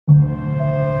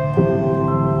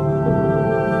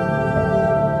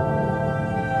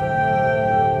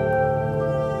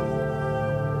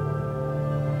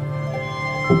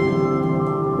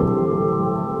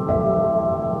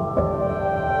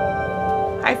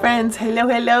friends,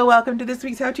 hello, welcome to this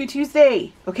week's How To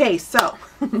Tuesday. Okay, so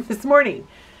this morning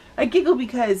I giggle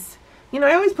because,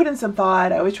 I always put in some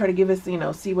thought. I always try to give us,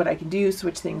 see what I can do,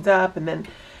 switch things up, and then,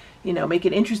 make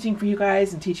it interesting for you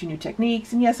guys and teach you new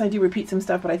techniques. And yes, I do repeat some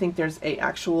stuff, but I think there's a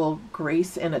actual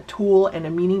grace and a tool and a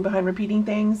meaning behind repeating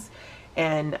things.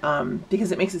 And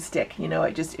because it makes it stick,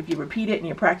 if you repeat it and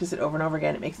you practice it over and over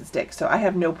again, it makes it stick. So I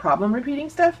have no problem repeating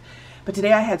stuff, but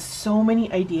today I had so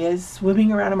many ideas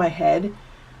swimming around in my head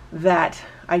that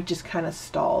I just kind of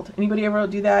stalled. Anybody ever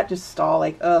do that? Just stall,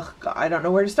 like, ugh, God, I don't know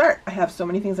where to start. I have so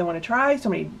many things I want to try, so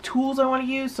many tools I want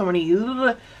to use, so many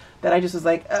that I just was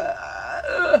like,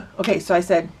 okay, so I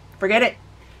said, forget it.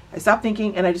 I stopped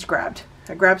thinking and I just grabbed.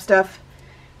 I grabbed stuff,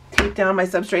 taped down my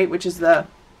substrate, which is the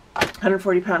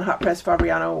 140-pound hot press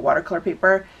Fabriano watercolor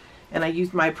paper, and I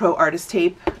used my Pro Artist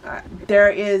tape. There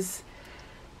is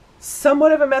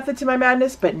somewhat of a method to my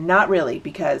madness, but not really,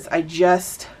 because I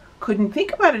just couldn't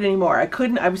think about it anymore.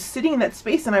 I was sitting in that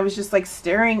space and I was just like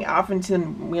staring off into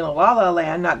la la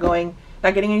land, not getting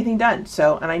anything done.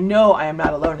 So, and I know I am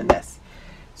not alone in this.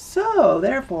 So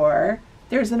therefore,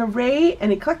 there's an array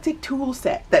and eclectic tool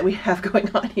set that we have going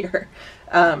on here.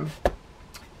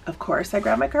 Of course, I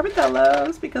grabbed my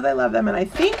Carbatellos because I love them. And I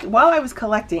think while I was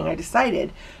collecting, I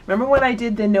decided, remember when I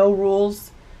did the no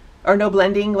rules or no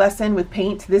blending lesson with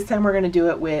paint? This time we're going to do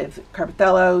it with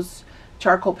Carbatellos,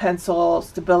 charcoal pencil,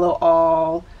 Stabilo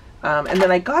all, and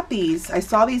then I got these. I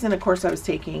saw these in a course I was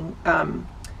taking.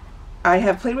 I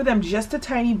have played with them just a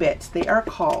tiny bit.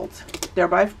 They're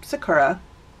by Sakura,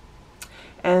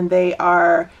 and they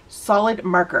are solid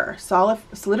marker,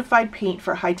 solidified paint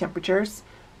for high temperatures.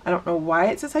 I don't know why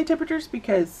it says high temperatures,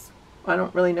 because I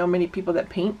don't really know many people that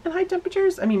paint at high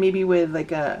temperatures. I mean, maybe with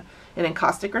like an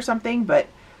encaustic or something, but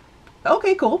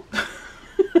okay, cool.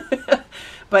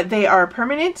 But they are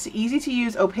permanent, easy to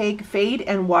use, opaque, fade,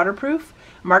 and waterproof.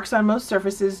 Marks on most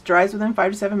surfaces, dries within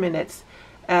 5 to 7 minutes,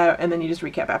 and then you just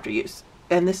recap after use.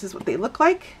 And this is what they look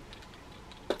like.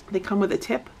 They come with a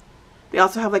tip. They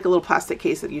also have like a little plastic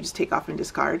case that you just take off and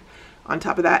discard on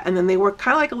top of that. And then they work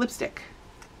kind of like a lipstick.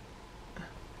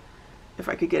 If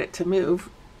I could get it to move.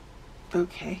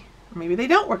 Okay. Maybe they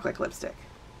don't work like lipstick.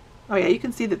 Oh yeah, you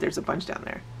can see that there's a bunch down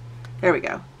there. There we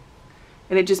go.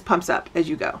 And it just pumps up as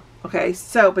you go. Okay,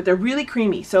 so, but they're really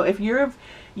creamy. So if you've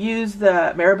used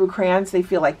the Marabou crayons, they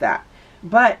feel like that.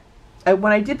 But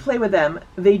when I did play with them,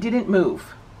 they didn't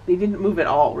move. They didn't move at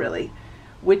all, really.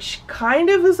 Which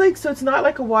kind of is like, so it's not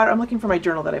like a water, I'm looking for my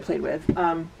journal that I played with.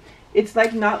 It's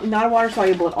like not a water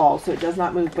soluble at all, so it does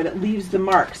not move, but it leaves the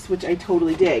marks, which I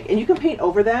totally dig. And you can paint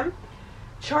over them.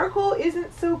 Charcoal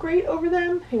isn't so great over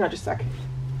them. Hang on just a second.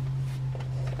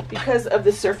 Because of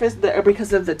the surface, or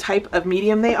because of the type of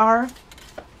medium they are,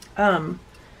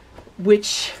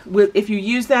 if you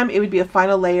use them, it would be a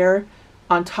final layer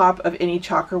on top of any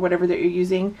chalk or whatever that you're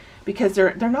using, because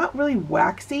they're not really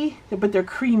waxy, but they're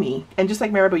creamy. And just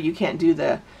like Marabou, you can't do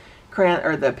the crayon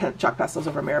or the chalk pastels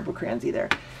over Marabou crayons either.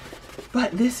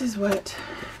 But this is what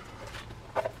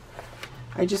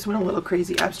I just went a little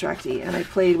crazy abstracty, and I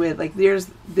played with, like,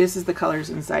 this is the colors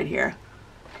inside here.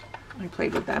 I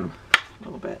played with them a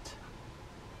little bit.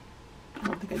 I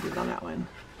don't think I did on that one.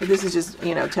 But this is just,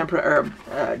 tempera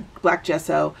or black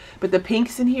gesso. But the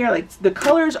pinks in here, like, the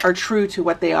colors are true to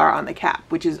what they are on the cap,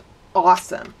 which is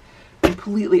awesome.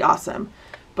 Completely awesome.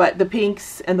 But the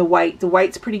pinks and the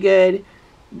white's pretty good.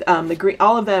 The green,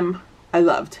 all of them I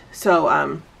loved.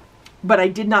 So, but I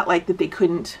did not like that they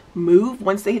couldn't move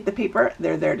once they hit the paper.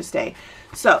 They're there to stay.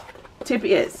 So, tip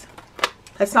is,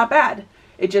 that's not bad.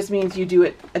 It just means you do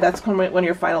it, that's one of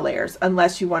your final layers.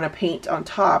 Unless you want to paint on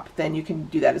top, then you can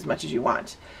do that as much as you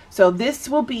want. So this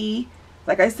will be,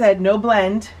 like I said, no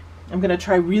blend. I'm going to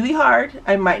try really hard.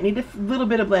 I might need a little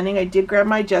bit of blending. I did grab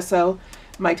my gesso,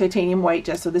 my titanium white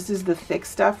gesso. This is the thick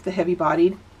stuff, the heavy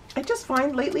bodied. I just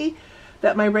find lately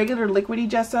that my regular liquidy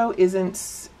gesso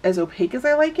isn't as opaque as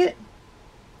I like it.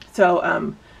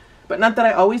 So, but not that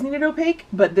I always need it opaque,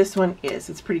 but this one is.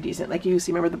 It's pretty decent. Like you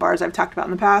see, remember the bars I've talked about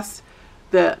in the past?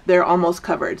 They're almost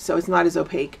covered, so it's not as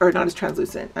opaque, or not as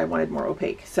translucent. I wanted more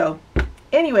opaque. So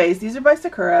anyways, these are by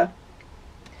Sakura.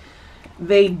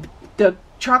 The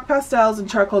chalk pastels and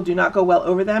charcoal do not go well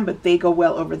over them, but they go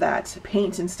well over that.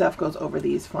 Paint and stuff goes over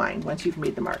these fine once you've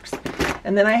made the marks.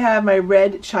 And then I have my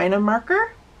red China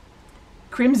marker,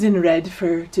 crimson red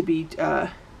to be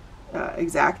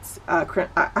exact.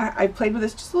 I played with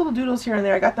this, just little doodles here and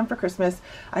there. I got them for Christmas.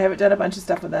 I haven't done a bunch of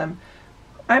stuff with them.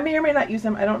 I may or may not use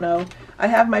them, I don't know. I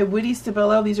have my Woody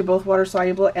Stabilo, these are both water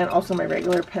soluble, and also my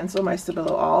regular pencil, my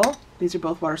Stabilo All. These are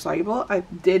both water soluble. I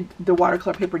did the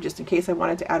watercolor paper just in case I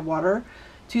wanted to add water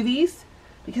to these.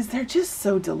 because they're just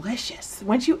so delicious.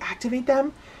 Once you activate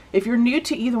them, if you're new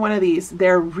to either one of these,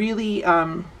 they're really,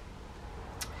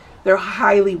 they're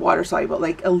highly water soluble.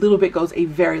 Like a little bit goes a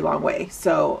very long way.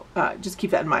 So just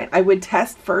keep that in mind. I would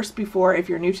test first before, if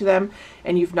you're new to them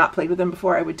and you've not played with them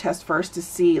before, I would test first to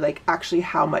see like actually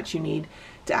how much you need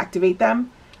to activate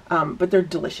them. But they're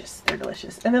delicious. They're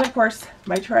delicious. And then of course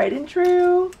my tried and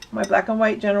true, my black and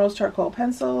white General's charcoal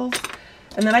pencils.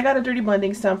 And then I got a dirty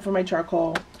blending stump for my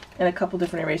charcoal and a couple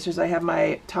different erasers. I have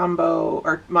my Tombow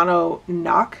or Mono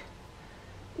Knock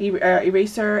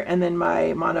eraser, and then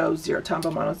my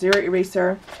Tombow Mono Zero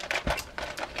eraser.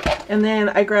 And then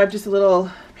I grabbed just a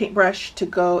little paintbrush to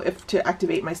go to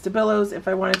activate my Stabilos if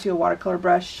I wanted to, a watercolor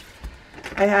brush.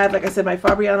 I had, like I said, my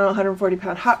Fabriano 140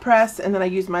 pound hot press, and then I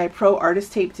used my Pro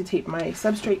Artist tape to tape my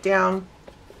substrate down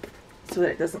so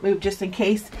that it doesn't move, just in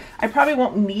case. I probably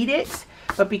won't need it,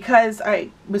 but because I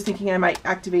was thinking I might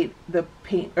activate the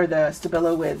paint or the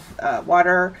Stabilo with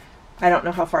water, I don't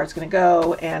know how far it's going to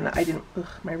go, and I didn't,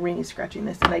 my ring is scratching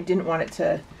this, and I didn't want it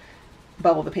to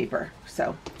bubble the paper.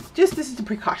 So just, this is a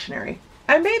precautionary.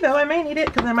 I may need it,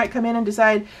 because I might come in and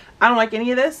decide I don't like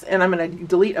any of this, and I'm going to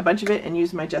delete a bunch of it and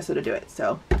use my gesso to do it.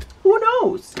 So who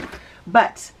knows?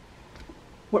 But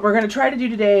what we're going to try to do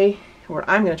today, or what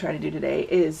I'm going to try to do today,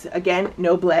 is again,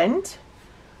 no blend,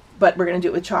 but we're going to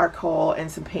do it with charcoal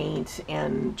and some paint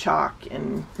and chalk,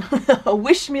 and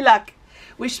wish me luck.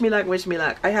 Wish me luck, wish me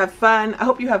luck. I have fun. I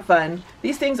hope you have fun.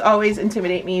 These things always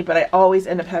intimidate me, but I always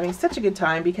end up having such a good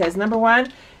time because number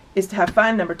one is to have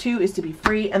fun. Number two is to be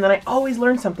free. And then I always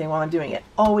learn something while I'm doing it.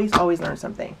 Always, always learn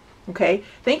something. Okay.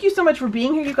 Thank you so much for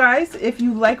being here, you guys. If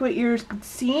you like what you're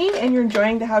seeing and you're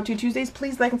enjoying the How To Tuesdays,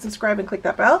 please like and subscribe and click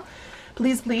that bell.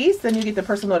 Please, please. Then you get the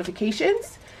personal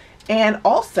notifications. And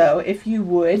also, if you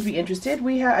would be interested,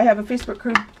 I have a Facebook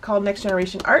group called Next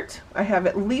Generation Art. I have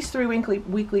at least 3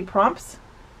 weekly prompts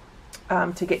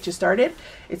to get you started.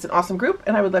 It's an awesome group,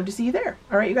 and I would love to see you there.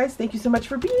 All right, you guys, thank you so much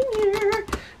for being here.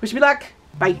 Wish me luck.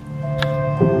 Bye.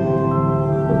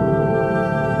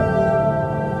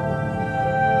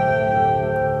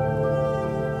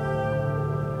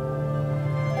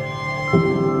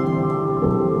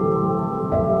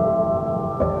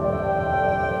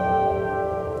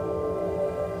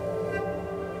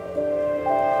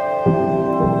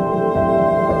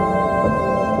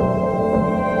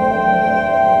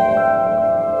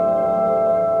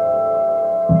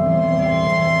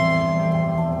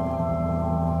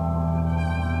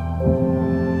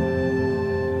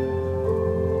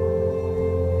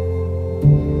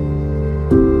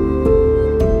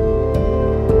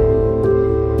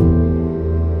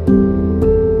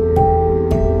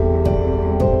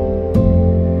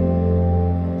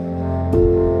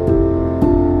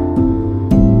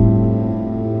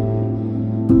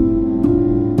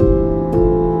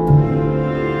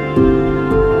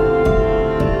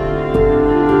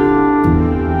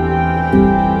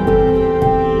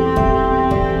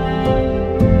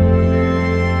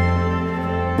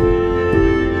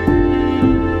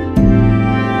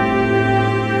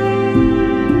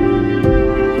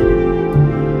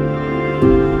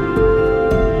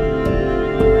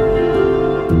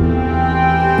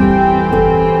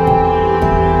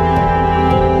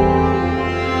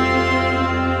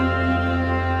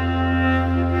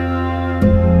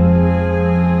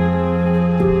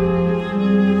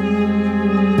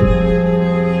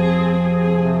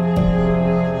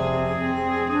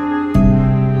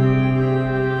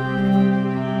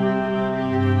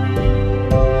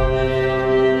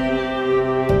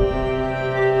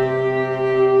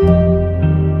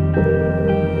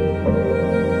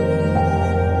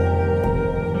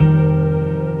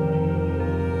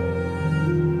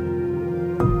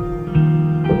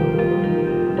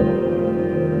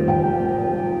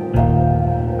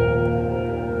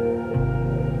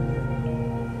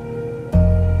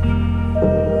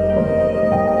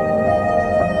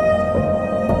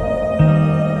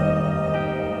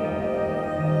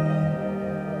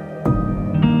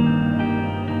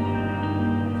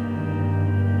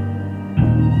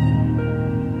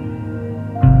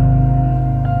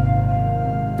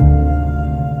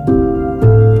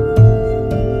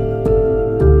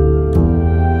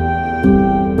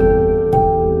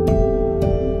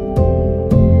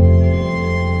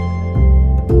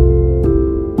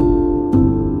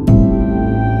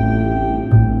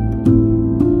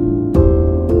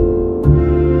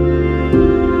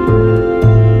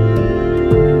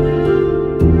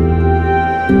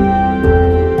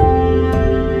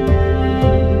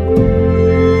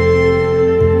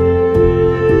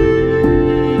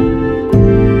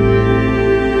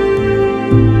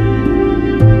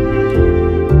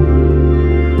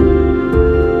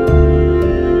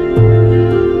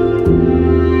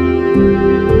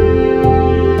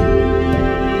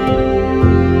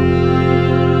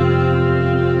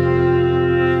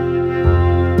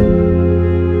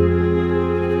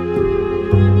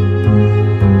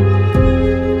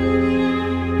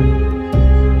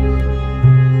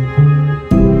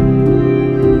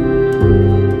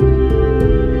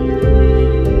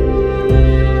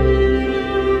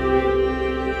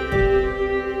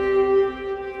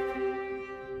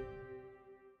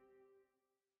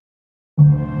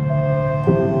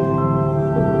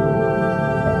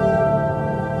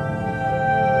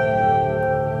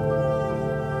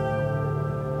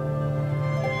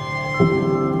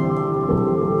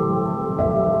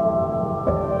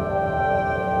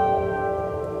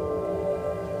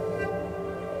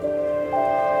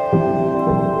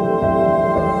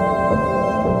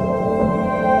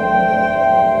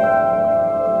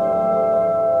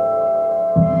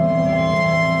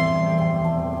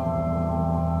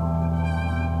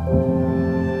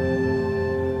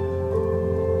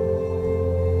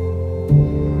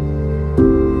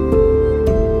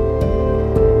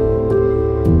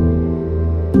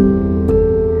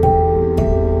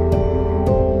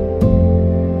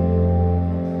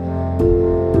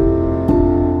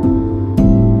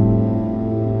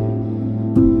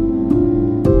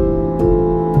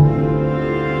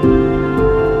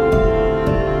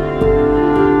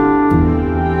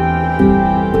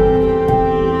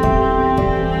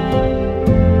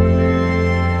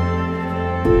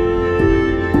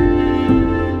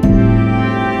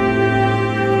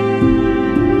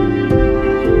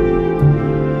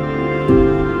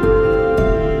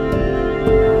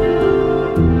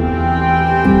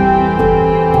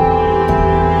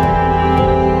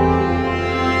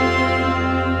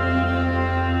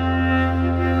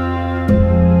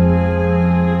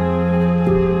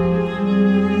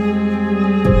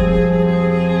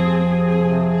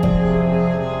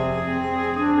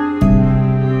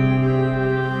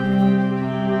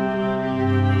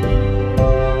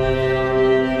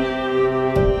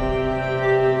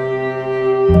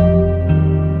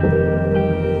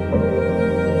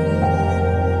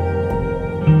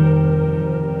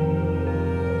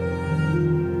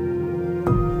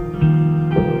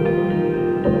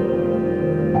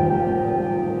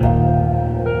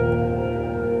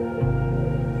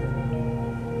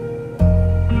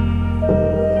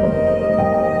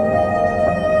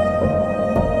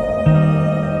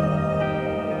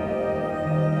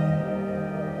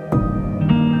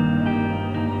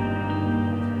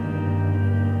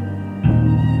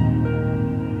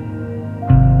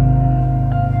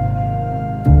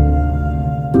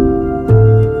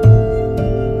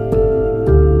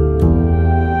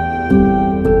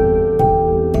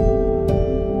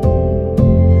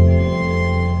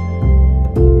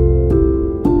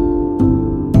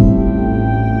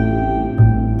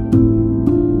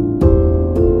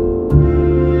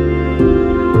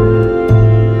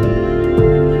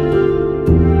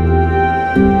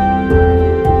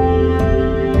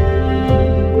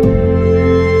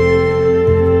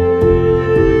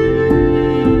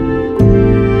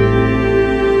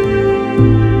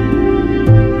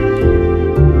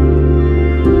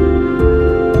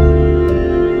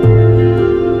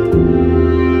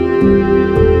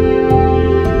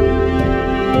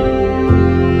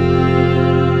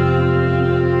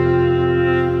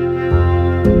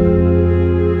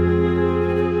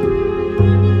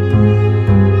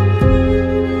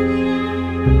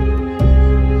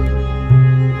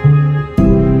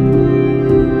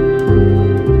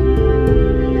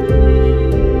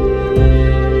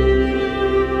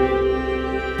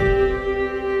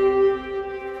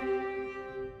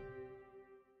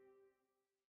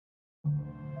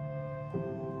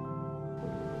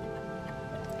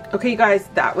 Okay, you guys,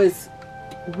 that was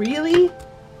really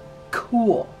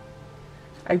cool.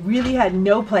 I really had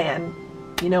no plan.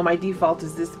 You know, my default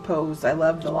is this pose. I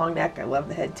love the long neck. I love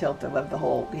the head tilt. I love the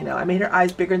whole, you know, I made her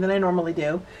eyes bigger than I normally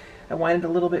do. I wanted a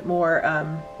little bit more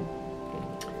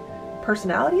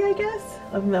personality, I guess.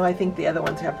 Even though I think the other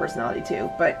ones have personality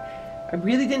too. But I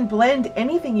really didn't blend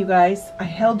anything, you guys. I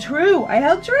held true. I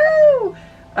held true.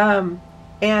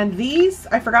 And these,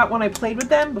 I forgot when I played with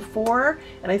them before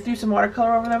and I threw some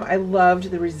watercolor over them. I loved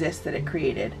the resist that it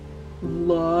created.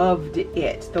 Loved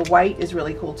it. The white is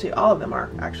really cool too. All of them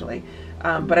are, actually.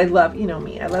 But I love, you know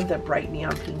me, I love the bright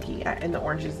neon pinky and the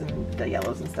oranges and the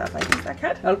yellows and stuff. I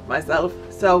can't help myself.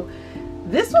 So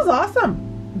this was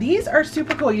awesome. These are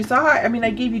super cool. You saw how, I mean, I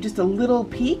gave you just a little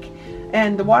peek,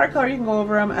 and the watercolor, you can go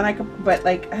over them, and I could, but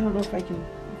like, I don't know if I can,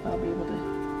 if I'll be able to,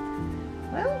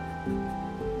 well,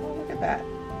 oh, look at that.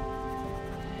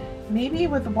 Maybe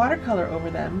with the watercolor over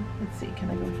them. Let's see, can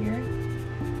I go here?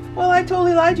 Well, I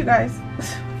totally lied, you guys.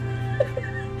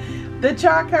 The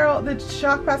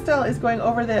chalk pastel is going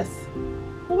over this.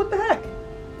 Well, what the heck?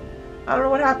 I don't know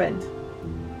what happened.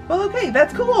 Well, okay,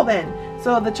 that's cool then.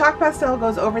 So the chalk pastel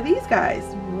goes over these guys.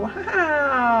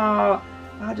 Wow.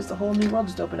 Wow, just a whole new world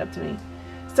just opened up to me.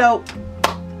 So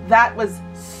that was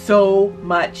so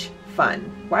much fun.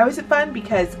 Why was it fun?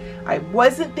 Because I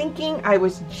wasn't thinking, I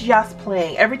was just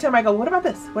playing. Every time I go, what about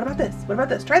this? What about this? What about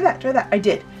this? Try that, try that. I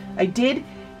did.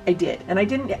 I did, and I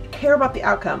didn't care about the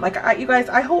outcome. Like, you guys,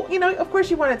 I hope, you know, of course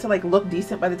you want it to like look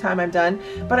decent by the time I'm done,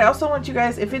 but I also want you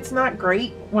guys, if it's not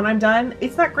great when I'm done,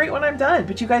 it's not great when I'm done,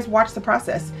 but you guys watch the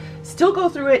process. Still go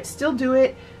through it, still do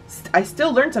it. I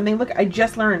still learned something. Look, I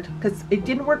just learned, because it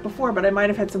didn't work before, but I might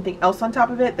have had something else on top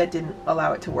of it that didn't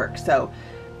allow it to work. So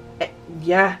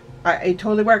yeah, it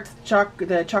totally worked.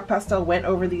 The chalk pastel went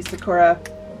over these Sakura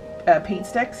paint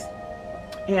sticks,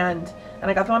 and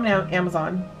I got them on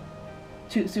Amazon.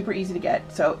 Super easy to get.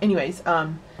 So anyways,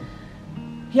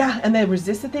 yeah, and the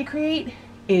resist that they create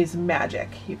is magic,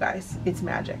 you guys. It's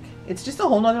magic. It's just a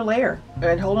whole nother layer,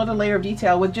 a whole nother layer of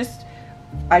detail with just,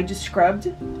 I just scrubbed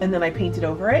and then I painted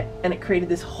over it, and it created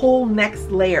this whole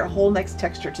next layer, whole next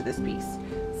texture to this piece.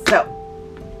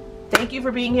 So thank you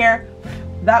for being here.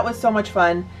 That was so much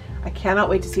fun. I cannot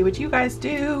wait to see what you guys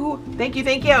do. Thank you.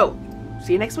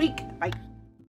 See you next week.